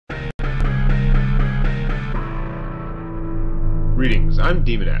Greetings, I'm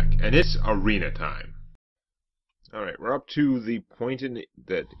Demonac, and it's arena time. Alright, we're up to the point in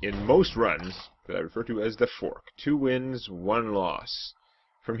most runs that I refer to as the fork. 2 wins, 1 loss.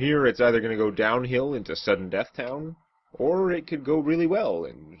 From here, it's either going to go downhill into sudden death town, or it could go really well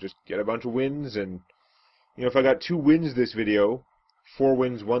and just get a bunch of wins. And you know, if I got 2 wins this video, 4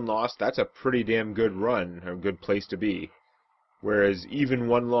 wins, 1 loss, that's a pretty damn good run, a good place to be. Whereas even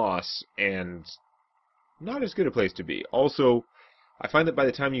 1 loss and not as good a place to be. Also, I find that by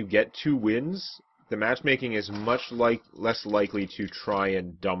the time you get 2 wins, the matchmaking is much less likely to try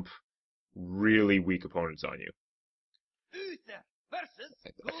and dump really weak opponents on you.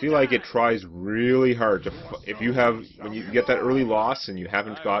 I feel like it tries really hard to, when you get that early loss and you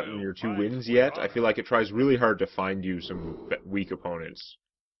haven't gotten your 2 wins yet, I feel like it tries really hard to find you some weak opponents.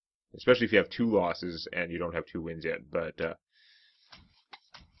 Especially if you have 2 losses and you don't have 2 wins yet, but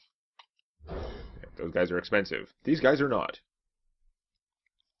those guys are expensive. These guys are not.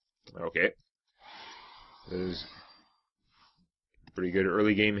 Okay. This is a pretty good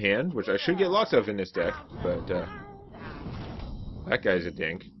early game hand, which I should get lots of in this deck, but that guy's a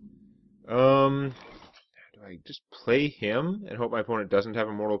dink. Do I just play him and hope my opponent doesn't have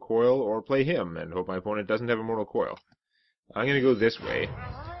a Mortal Coil, or play him and hope my opponent doesn't have a Mortal Coil? I'm going to go this way,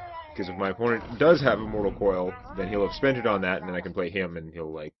 because if my opponent does have a Mortal Coil, then he'll have spent it on that, and then I can play him and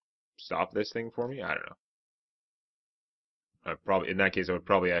he'll, like, stop this thing for me? I don't know. In that case, I would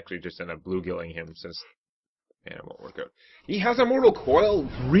probably actually just end up bluegilling him, since, man, it won't work out. He has a Mortal Coil?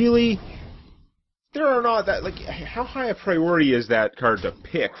 Really? There are not that, like, how high a priority is that card to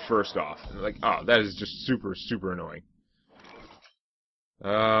pick, first off? Like, oh, that is just super, super annoying.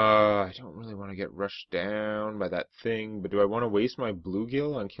 I don't really want to get rushed down by that thing, but do I want to waste my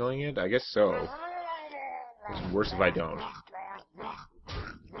bluegill on killing it? I guess so. It's worse if I don't.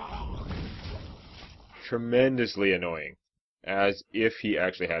 Tremendously annoying. As if he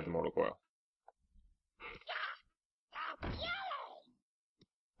actually had the Mortal Coil.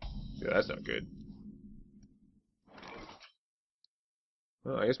 Yeah, that's not good.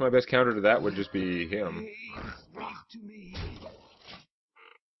 Well, I guess my best counter to that would just be him.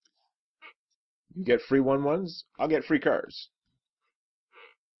 You get free 1/1s, I'll get free cards.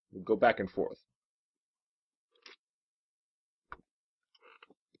 We'll go back and forth.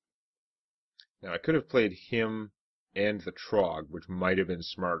 Now, I could have played him and the Trog, which might have been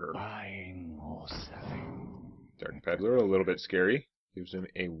smarter. Buying or selling. Dark Peddler, a little bit scary. Gives him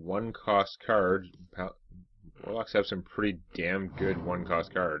a 1-cost card. Warlocks have some pretty damn good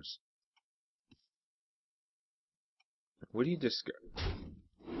 1-cost cards. What do you discard?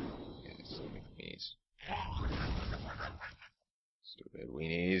 Yeah, stupid weenies. Stupid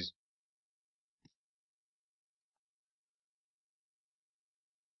weenies.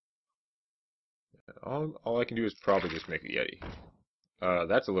 All I can do is probably just make a Yeti.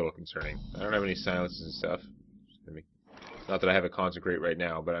 That's a little concerning. I don't have any silences and stuff. Not that I have a Consecrate right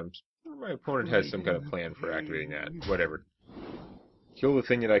now, but my opponent has some kind of plan for activating that. Whatever. Kill the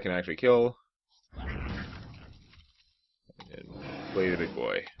thing that I can actually kill. And play the big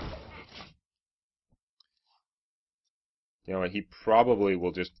boy. You know, he probably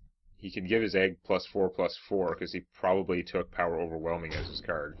will just... He can give his egg +4/+4, because he probably took Power Overwhelming as his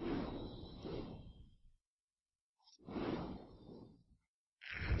card.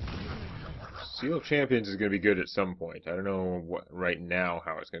 Seal of Champions is going to be good at some point. I don't know right now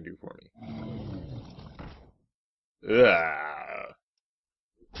how it's going to do for me. Ugh.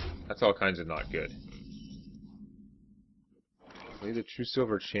 That's all kinds of not good. Play the True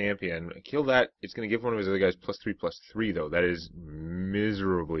Silver Champion. Kill that. It's going to give one of his other guys +3/+3, though. That is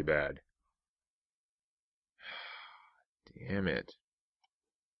miserably bad. Damn it.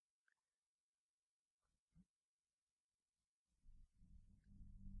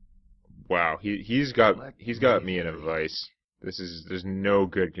 Wow, he's got me in a vice. There's no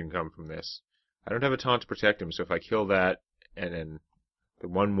good can come from this. I don't have a taunt to protect him, so if I kill that, and then the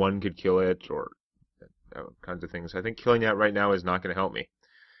 1/1 could kill it, or kinds of things. I think killing that right now is not going to help me.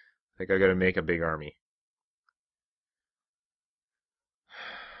 I think I got to make a big army.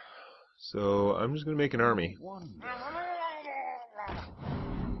 So I'm just going to make an army.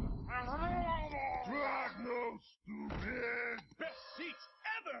 Best seats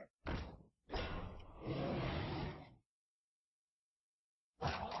ever.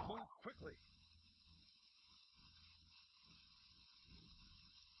 Move quickly.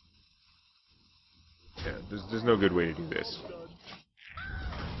 Yeah, there's no good way to do this.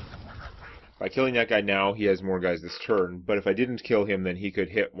 By killing that guy now, he has more guys this turn. But if I didn't kill him, then he could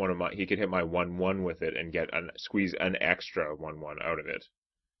hit my 1/1 with it and squeeze an extra 1/1 out of it.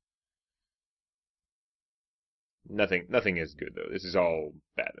 Nothing is good, though. This is all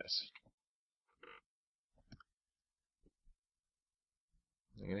badness.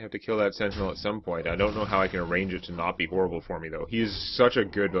 I'm gonna have to kill that sentinel at some point. I don't know how I can arrange it to not be horrible for me, though. He is such a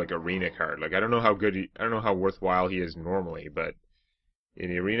good, like, arena card. Like, I don't know how good I don't know how worthwhile he is normally, but in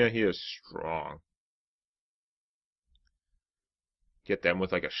the arena, he is strong. Get them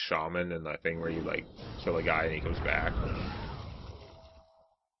with, like, a shaman and that thing where you, like, kill a guy and he comes back.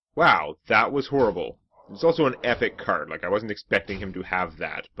 Wow, that was horrible. It's also an epic card. Like, I wasn't expecting him to have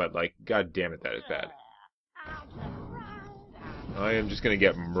that, but, like, god damn it, that is bad. I am just gonna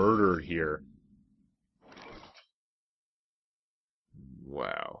get murdered here.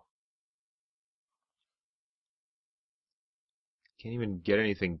 Wow. Can't even get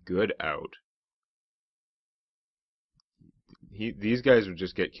anything good out. These guys would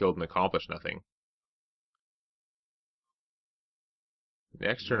just get killed and accomplish nothing.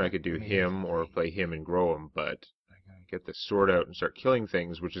 Next turn I could do him or play him and grow him, but I gotta get the sword out and start killing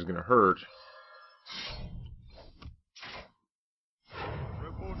things, which is gonna hurt.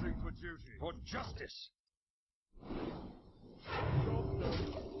 Reporting for duty. For justice.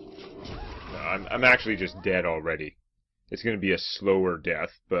 No, I'm actually just dead already. It's gonna be a slower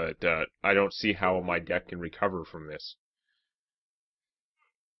death, but I don't see how my deck can recover from this.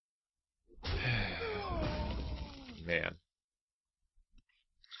 Man.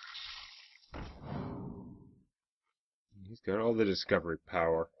 He's got all the discovery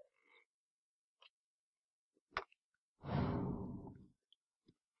power.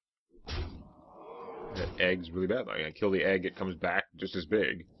 That egg's really bad. Like, I kill the egg, it comes back just as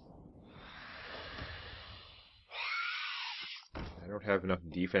big. I don't have enough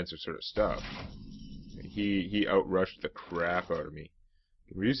defensive sort of stuff. He outrushed the crap out of me.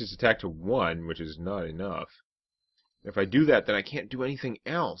 He reduced his attack to 1, which is not enough. If I do that, then I can't do anything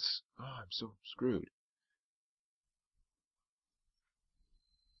else. Oh, I'm so screwed.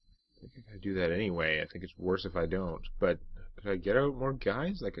 I think I could do that anyway. I think it's worse if I don't. But could I get out more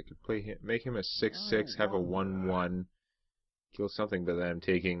guys? Like I could play him, make him a 6/6, have a 1/1, kill something, but then I'm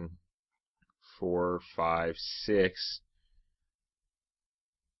taking 4, 5, 6.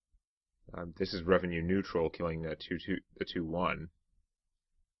 This is revenue neutral, killing the 2/1.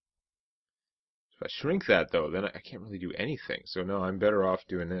 If I shrink that though, then I can't really do anything. So no, I'm better off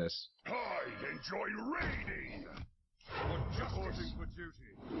doing this. I enjoy raiding. For justice. For duty.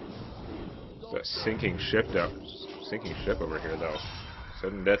 It's a sinking ship over here though.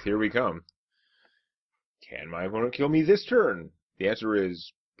 Sudden death, here we come. Can my opponent kill me this turn? The answer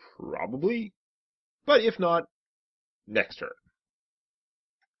is probably, but if not, next turn.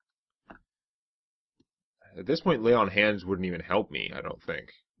 At this point, lay on hands wouldn't even help me, I don't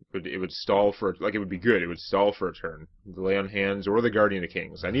think. It would stall for, like, it would be good. It would stall for a turn. The lay on hands or the Guardian of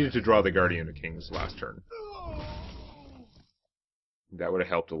Kings. I needed to draw the Guardian of Kings last turn. That would have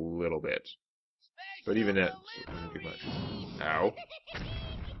helped a little bit. But even that wouldn't do much. Ow.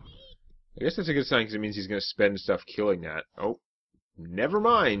 I guess that's a good sign because it means he's going to spend stuff killing that. Oh, never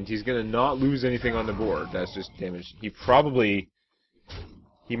mind. He's going to not lose anything on the board. That's just damage. He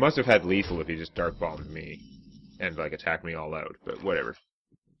must have had lethal if he just dark bombed me and like attacked me all out. But whatever.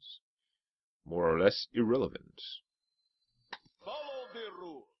 It's more or less irrelevant. Follow the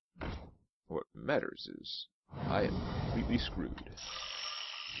rule. What matters is I am completely screwed.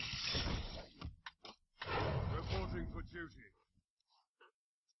 Reporting for duty.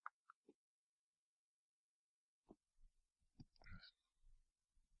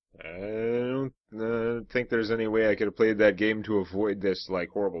 I don't think there's any way I could have played that game to avoid this, like,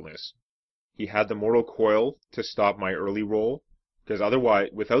 horribleness. He had the Mortal Coil to stop my early roll, because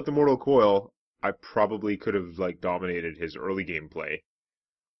otherwise, without the Mortal Coil, I probably could have, like, dominated his early game play.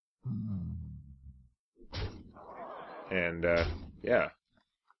 And, yeah.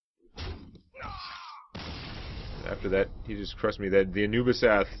 After that, he just crushed me. The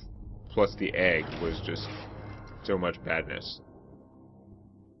Anubisath plus the egg was just so much badness.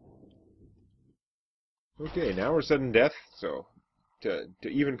 Okay, now we're sudden death, so to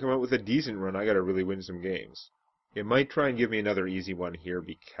even come out with a decent run, I gotta really win some games. It might try and give me another easy one here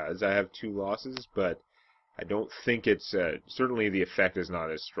because I have 2 losses, but I don't think it's, certainly the effect is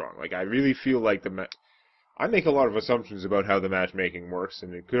not as strong. Like, I really feel like I make a lot of assumptions about how the matchmaking works,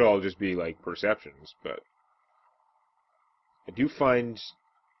 and it could all just be, like, perceptions, but I do find,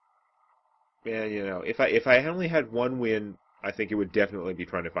 man, you know, if I only had 1 win, I think it would definitely be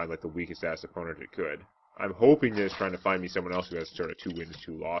trying to find, like, the weakest ass opponent it could. I'm hoping that it's trying to find me someone else who has sort of 2 wins,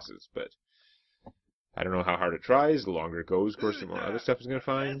 2 losses, but I don't know how hard it tries. The longer it goes, of course, the more other stuff it's going to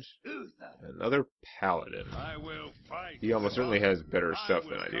find. Another Paladin. I will fight. He almost certainly has better stuff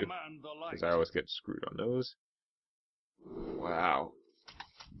than I do, because I always get screwed on those. Wow.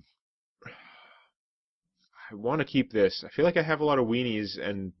 I want to keep this. I feel like I have a lot of weenies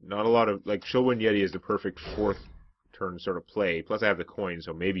and not a lot of... Like, Showwind Yeti is the perfect fourth turn sort of play. Plus I have the coin,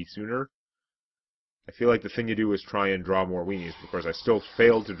 so maybe sooner. I feel like the thing to do is try and draw more weenies. Of course, I still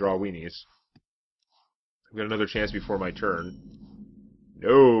failed to draw weenies. I've got another chance before my turn.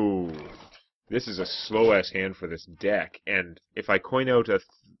 No! This is a slow-ass hand for this deck, and if I coin out a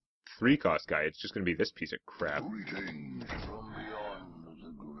 3-cost guy, it's just going to be this piece of crap. Greetings from beyond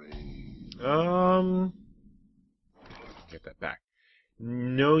the grave. Get that back.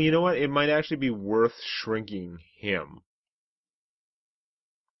 No, you know what? It might actually be worth shrinking him.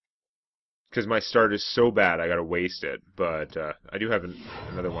 Because my start is so bad, I gotta waste it. But I do have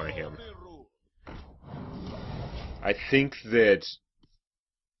another one of him. I think that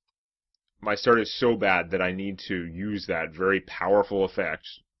my start is so bad that I need to use that very powerful effect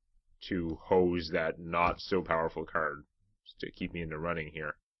to hose that not so powerful card to keep me in the running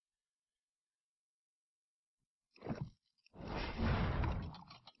here.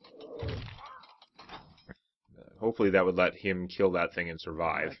 Hopefully that would let him kill that thing and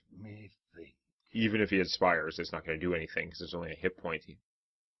survive. Let me think. Even if he had Spires, it's not going to do anything because there's only a hit point.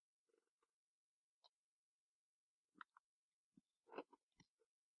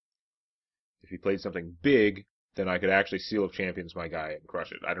 If he played something big, then I could actually Seal of Champions my guy and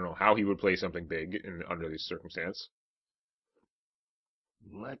crush it. I don't know how he would play something big under these circumstances.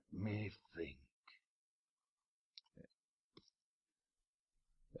 Let me think.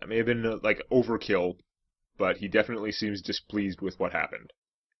 That may have been like overkill, but he definitely seems displeased with what happened.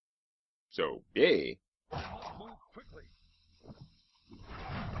 So, yay! Move quickly.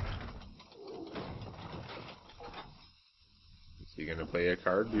 Is he going to play a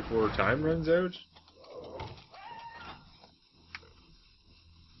card before time runs out?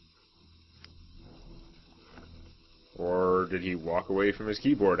 Or did he walk away from his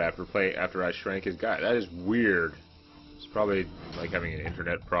keyboard after I shrank his guy? That is weird. It's probably like having an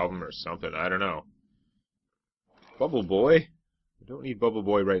internet problem or something. I don't know. Bubble Boy? I don't need Bubble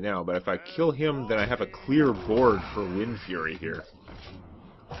Boy right now, but if I kill him, then I have a clear board for Wind Fury here.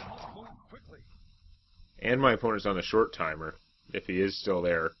 Move quickly. And my opponent's on the short timer, if he is still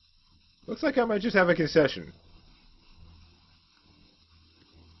there. Looks like I might just have a concession.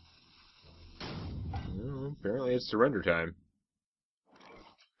 Well, apparently it's surrender time.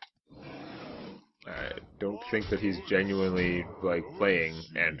 I don't think that he's genuinely, like, playing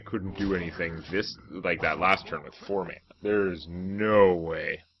and couldn't do anything like that last turn with 4 mana. There's no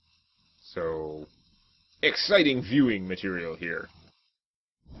way. So, exciting viewing material here.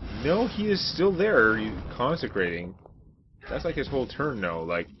 No, he is still there, consecrating. That's like his whole turn, no.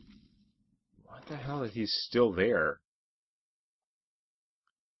 Like, what the hell is he still there?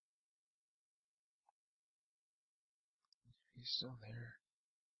 He's still there.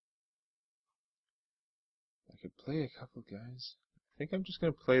 I could play a couple guys. I think I'm just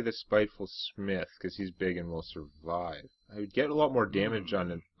going to play the Spiteful Smith, because he's big and will survive. I would get a lot more damage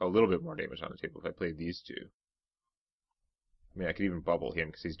on a little bit more damage on the table if I played these two. I mean, I could even bubble him,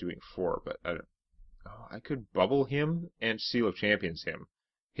 because he's doing 4, but I don't... Oh, I could bubble him and Seal of Champions him.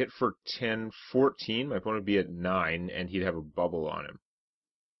 Hit for 10, 14, my opponent would be at 9, and he'd have a bubble on him.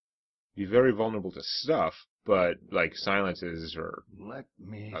 Be very vulnerable to stuff, but like silences or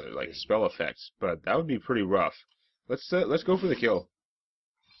other like spell effects. But that would be pretty rough. Let's go for the kill.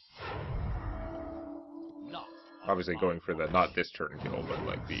 Obviously going for the not this turn kill, but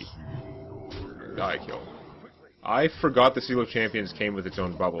like the die kill. I forgot the Seal of Champions came with its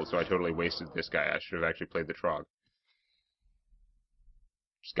own bubble, so I totally wasted this guy. I should have actually played the Trog.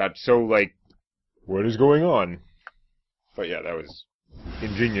 Just got so like, what is going on? But yeah, that was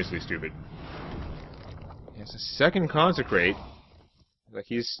ingeniously stupid. He has a second Consecrate. Like,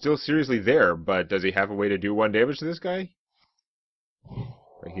 he's still seriously there, but does he have a way to do 1 damage to this guy?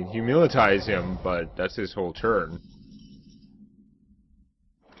 I can humilitize him, but that's his whole turn.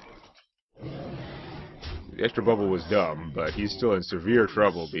 The extra bubble was dumb, but he's still in severe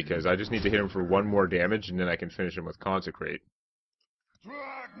trouble because I just need to hit him for 1 more damage and then I can finish him with Consecrate.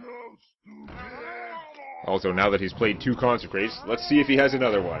 Also, now that he's played 2 Consecrates, let's see if he has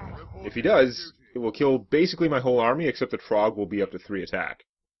another one. If he does, it will kill basically my whole army, except the Trog will be up to 3 attack.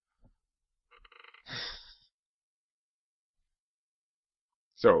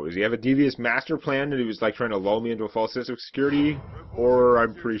 So, does he have a devious master plan that he was like trying to lull me into a false sense of security? Or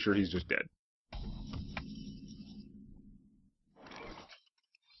I'm pretty sure he's just dead.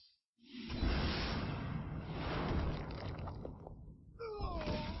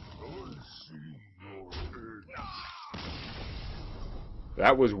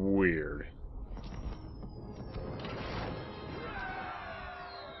 That was weird.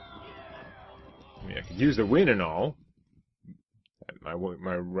 mean, I could use the win and all. My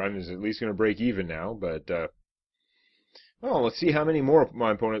run is at least going to break even now, but, well, let's see how many more of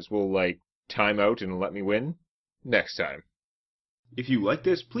my opponents will, like, time out and let me win next time. If you like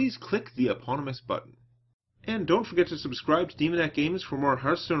this, please click the eponymous button. And don't forget to subscribe to Demonac Games for more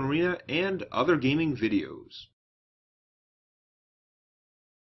Hearthstone Arena and other gaming videos.